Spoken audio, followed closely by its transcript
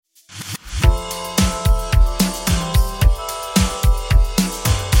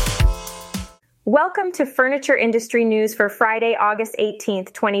Welcome to Furniture Industry News for Friday, August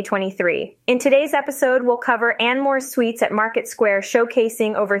 18th, 2023. In today's episode, we'll cover ANDMORE suites at Market Square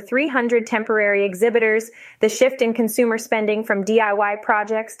showcasing over 300 temporary exhibitors, the shift in consumer spending from DIY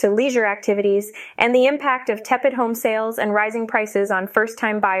projects to leisure activities, and the impact of tepid home sales and rising prices on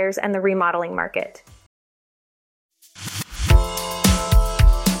first-time buyers and the remodeling market.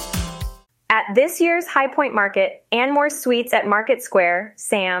 At this year's High Point Market, ANDMORE Suites at Market Square,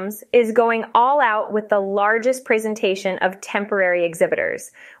 Sam's, is going all out with the largest presentation of temporary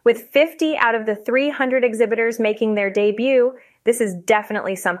exhibitors. With 50 out of the 300 exhibitors making their debut, this is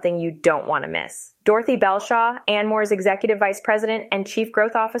definitely something you don't want to miss. Dorothy Belshaw, ANDMORE's Executive Vice President and Chief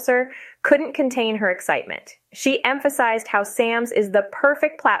Growth Officer, couldn't contain her excitement. She emphasized how Sam's is the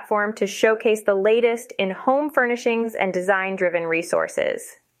perfect platform to showcase the latest in home furnishings and design-driven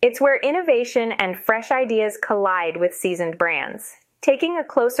resources. It's where innovation and fresh ideas collide with seasoned brands. Taking a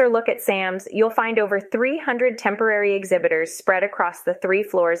closer look at Sam's, you'll find over 300 temporary exhibitors spread across the 3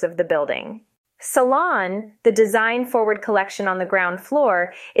 floors of the building. Salon, the design-forward collection on the ground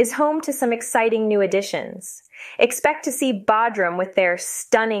floor, is home to some exciting new additions. Expect to see Bodrum with their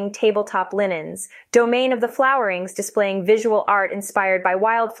stunning tabletop linens, Domaine of the Flowerings displaying visual art inspired by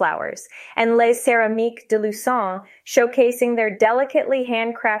wildflowers, and Les Céramiques de Luçon showcasing their delicately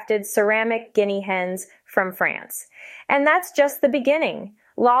handcrafted ceramic guinea hens from France. And that's just the beginning.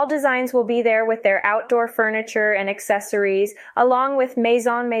 Lal Designs will be there with their outdoor furniture and accessories, along with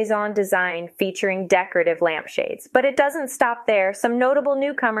Maison Design featuring decorative lampshades. But it doesn't stop there. Some notable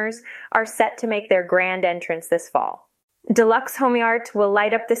newcomers are set to make their grand entrance this fall. Deluxe Home Art will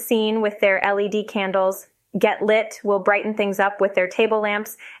light up the scene with their LED candles. Get Lit will brighten things up with their table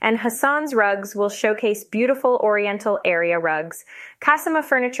lamps, and Hassan's Rugs will showcase beautiful Oriental area rugs. Cassima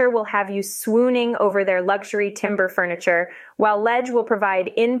Furniture will have you swooning over their luxury timber furniture, while Ledge will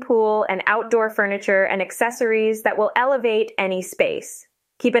provide in-pool and outdoor furniture and accessories that will elevate any space.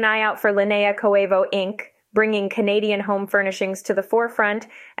 Keep an eye out for Linnea Coevo Inc., bringing Canadian home furnishings to the forefront,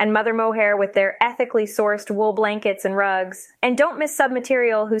 and Mother Mohair with their ethically sourced wool blankets and rugs. And don't miss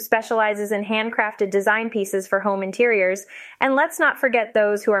Submaterial, who specializes in handcrafted design pieces for home interiors. And let's not forget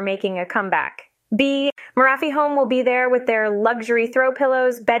those who are making a comeback. Marafi Home will be there with their luxury throw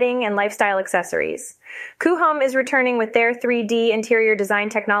pillows, bedding, and lifestyle accessories. Ku Home is returning with their 3D interior design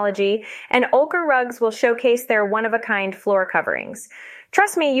technology, and Olker Rugs will showcase their one-of-a-kind floor coverings.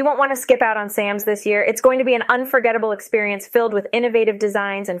 Trust me, you won't want to skip out on Sam's this year. It's going to be an unforgettable experience filled with innovative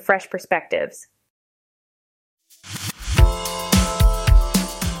designs and fresh perspectives.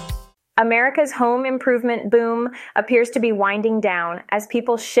 America's home improvement boom appears to be winding down as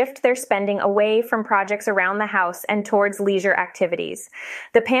people shift their spending away from projects around the house and towards leisure activities.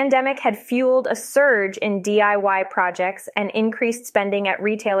 The pandemic had fueled a surge in DIY projects and increased spending at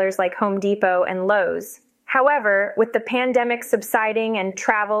retailers like Home Depot and Lowe's. However, with the pandemic subsiding and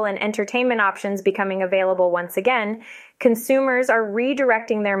travel and entertainment options becoming available once again, consumers are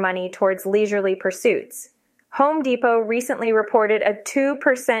redirecting their money towards leisurely pursuits. Home Depot recently reported a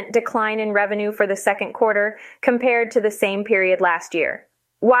 2% decline in revenue for the second quarter compared to the same period last year.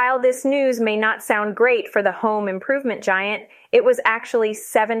 While this news may not sound great for the home improvement giant, it was actually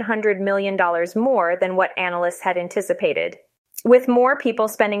 $700 million more than what analysts had anticipated. With more people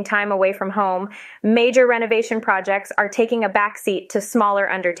spending time away from home, major renovation projects are taking a backseat to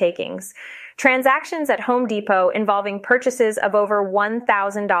smaller undertakings. Transactions at Home Depot involving purchases of over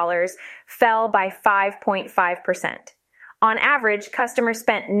 $1,000 fell by 5.5%. On average, customers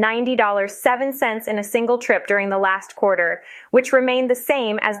spent $90.07 in a single trip during the last quarter, which remained the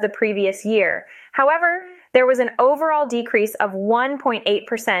same as the previous year. However, there was an overall decrease of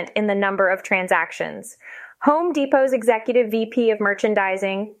 1.8% in the number of transactions. Home Depot's Executive VP of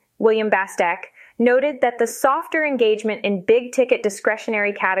Merchandising, William Bastek, noted that the softer engagement in big-ticket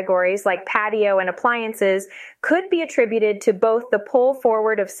discretionary categories like patio and appliances could be attributed to both the pull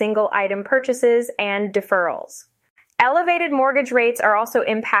forward of single-item purchases and deferrals. Elevated mortgage rates are also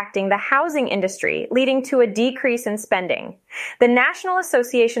impacting the housing industry, leading to a decrease in spending. The National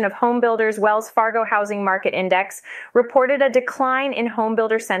Association of Home Builders Wells Fargo Housing Market Index reported a decline in home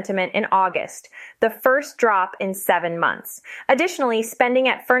builder sentiment in August, the first drop in 7 months. Additionally, spending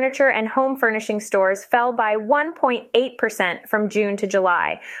at furniture and home furnishing stores fell by 1.8% from June to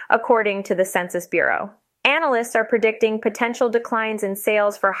July, according to the Census Bureau. Analysts are predicting potential declines in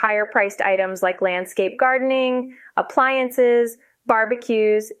sales for higher-priced items like landscape gardening, appliances,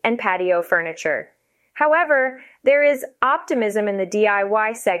 barbecues, and patio furniture. However, there is optimism in the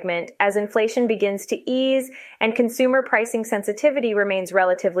DIY segment as inflation begins to ease and consumer pricing sensitivity remains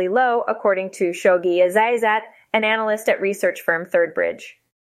relatively low, according to Shogi Azaizat, an analyst at research firm Third Bridge.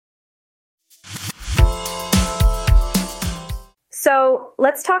 So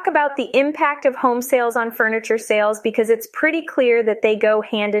let's talk about the impact of home sales on furniture sales, because it's pretty clear that they go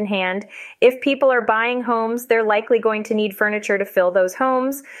hand in hand. If people are buying homes, they're likely going to need furniture to fill those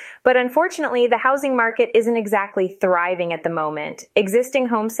homes. But unfortunately, the housing market isn't exactly thriving at the moment. Existing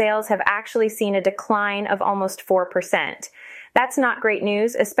home sales have actually seen a decline of almost 4%. That's not great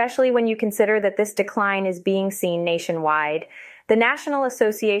news, especially when you consider that this decline is being seen nationwide. The National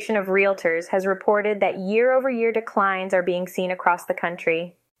Association of Realtors has reported that year-over-year declines are being seen across the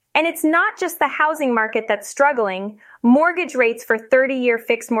country. And it's not just the housing market that's struggling. Mortgage rates for 30-year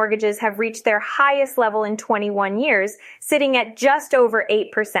fixed mortgages have reached their highest level in 21 years, sitting at just over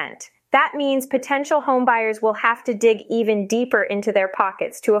 8%. That means potential homebuyers will have to dig even deeper into their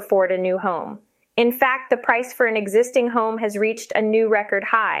pockets to afford a new home. In fact, the price for an existing home has reached a new record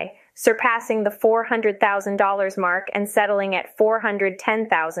high, surpassing the $400,000 mark and settling at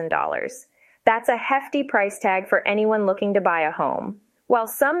 $410,000. That's a hefty price tag for anyone looking to buy a home. While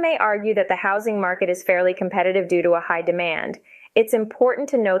some may argue that the housing market is fairly competitive due to a high demand, it's important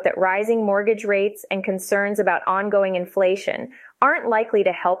to note that rising mortgage rates and concerns about ongoing inflation aren't likely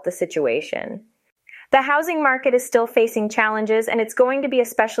to help the situation. The housing market is still facing challenges, and it's going to be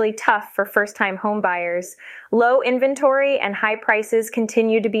especially tough for first-time homebuyers. Low inventory and high prices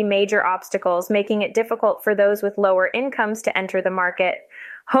continue to be major obstacles, making it difficult for those with lower incomes to enter the market.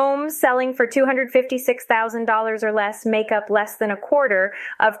 Homes selling for $256,000 or less make up less than a quarter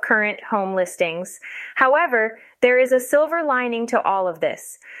of current home listings. However, there is a silver lining to all of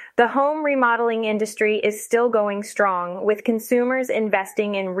this. The home remodeling industry is still going strong, with consumers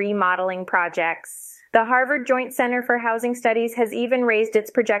investing in remodeling projects. The Harvard Joint Center for Housing Studies has even raised its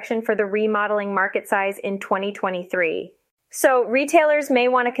projection for the remodeling market size in 2023. So retailers may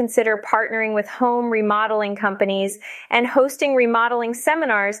want to consider partnering with home remodeling companies and hosting remodeling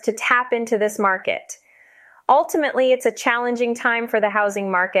seminars to tap into this market. Ultimately, it's a challenging time for the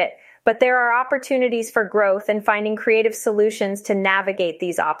housing market, but there are opportunities for growth and finding creative solutions to navigate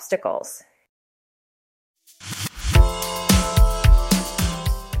these obstacles.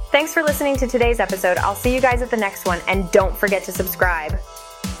 Thanks for listening to today's episode. I'll see you guys at the next one, and don't forget to subscribe.